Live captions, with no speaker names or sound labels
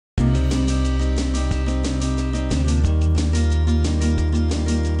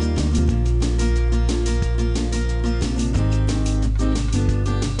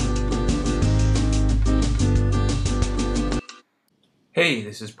Hey,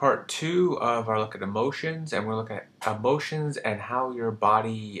 this is part two of our look at emotions, and we're looking at emotions and how your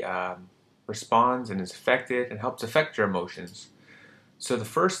body responds and is affected and helps affect your emotions. So the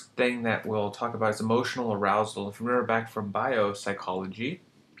first thing that we'll talk about is emotional arousal. If you remember back from biopsychology,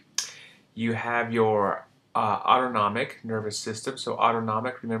 you have your autonomic nervous system. So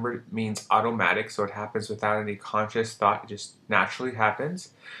autonomic, remember, means automatic, so it happens without any conscious thought. It just naturally happens.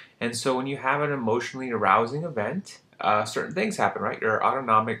 And so when you have an emotionally arousing event, certain things happen, right? Your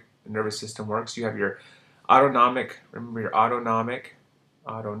autonomic nervous system works. You have your autonomic, remember your autonomic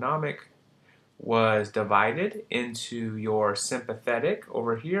was divided into your sympathetic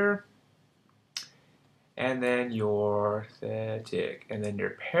over here, and then your thetic, and then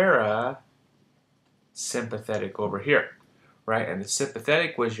your parasympathetic over here, right? And the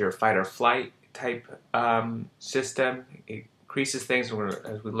sympathetic was your fight or flight type system. It increases things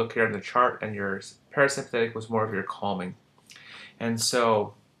as we look here in the chart, and your parasympathetic was more of your calming. And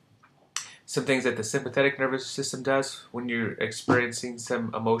so some things that the sympathetic nervous system does when you're experiencing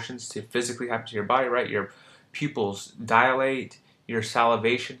some emotions to physically happen to your body, right? Your pupils dilate, your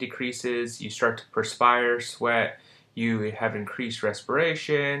salivation decreases, you start to perspire, sweat, you have increased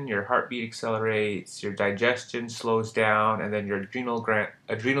respiration, your heartbeat accelerates, your digestion slows down, and then your adrenal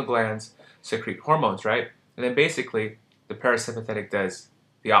glands secrete hormones, right? And then basically, the parasympathetic does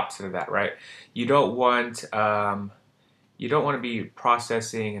the opposite of that, right? You don't want to be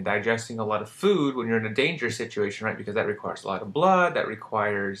processing and digesting a lot of food when you're in a danger situation, right? Because that requires a lot of blood, that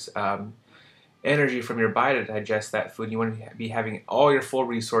requires energy from your body to digest that food. You want to be having all your full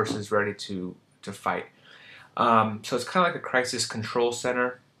resources ready to fight. So it's kind of like a crisis control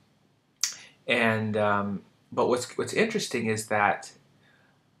center. And but what's interesting is that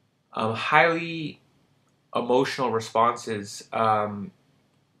highly emotional responses are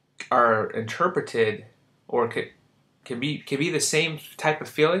interpreted or can be the same type of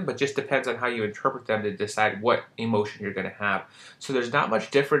feeling, but just depends on how you interpret them to decide what emotion you're going to have. So there's not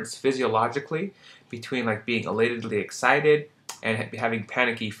much difference physiologically between like being elatedly excited and having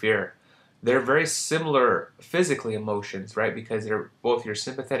panicky fear. They're very similar physically emotions, right? Because they're both your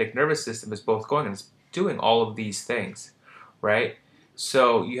sympathetic nervous system is both going and it's doing all of these things, right?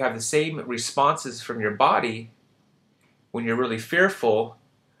 So you have the same responses from your body when you're really fearful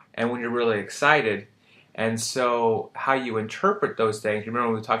and when you're really excited. And so how you interpret those things, remember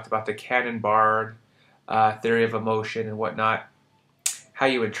when we talked about the Cannon-Bard theory of emotion and whatnot, how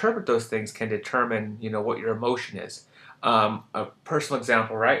you interpret those things can determine, what your emotion is. A personal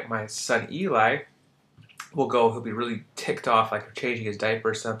example, right? My son Eli he'll be really ticked off, like changing his diaper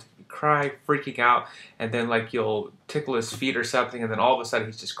or something, cry, freaking out, and then like you'll tickle his feet or something, and then all of a sudden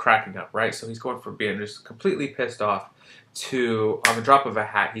he's just cracking up, right? So he's going from being just completely pissed off to, on the drop of a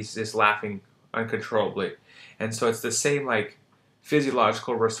hat, he's just laughing uncontrollably. And so it's the same like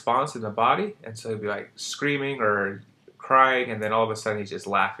physiological response in the body, and so he'll be like screaming or crying, and then all of a sudden he's just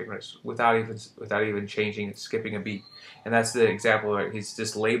laughing without even changing and skipping a beat. And that's the example where he's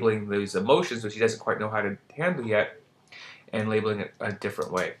just labeling those emotions, which he doesn't quite know how to handle yet, and labeling it a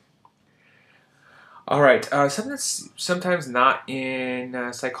different way. All right, something that's sometimes not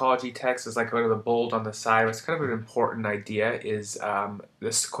in psychology texts is like one of the bold on the side. It's kind of an important idea is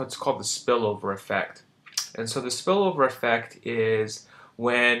what's called the spillover effect. And so the spillover effect is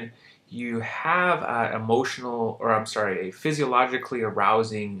when you have a physiologically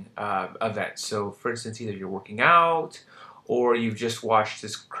arousing event. So for instance, either you're working out or you've just watched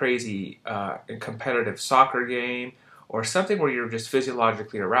this crazy competitive soccer game or something where you're just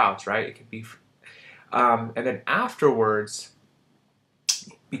physiologically aroused, right? It could be, and then afterwards,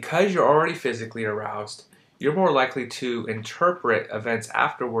 because you're already physically aroused, you're more likely to interpret events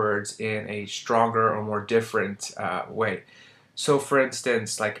afterwards in a stronger or more different way. So for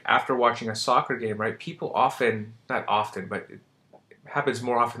instance, like after watching a soccer game, right, people often, not often, but it happens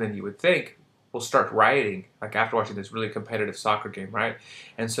more often than you would think, will start rioting, like after watching this really competitive soccer game, right?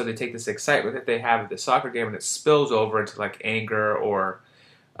 And so they take this excitement that they have at the soccer game and it spills over into like anger or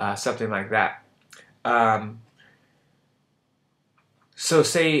something like that. So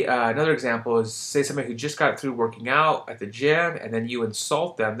say another example is say somebody who just got through working out at the gym and then you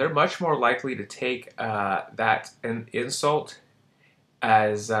insult them. They're much more likely to take that insult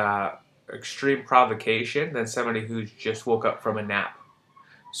as extreme provocation than somebody who just woke up from a nap.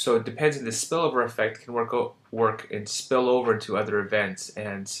 So it depends, and the spillover effect can work and spill over into other events.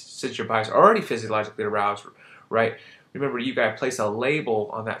 And since your body's already physiologically aroused, right? Remember, you got to place a label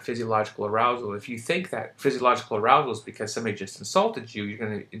on that physiological arousal. If you think that physiological arousal is because somebody just insulted you, you're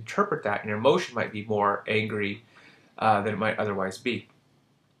going to interpret that, and your emotion might be more angry than it might otherwise be.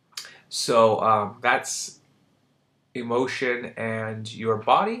 So that's emotion and your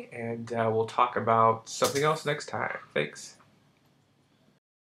body, and we'll talk about something else next time. Thanks.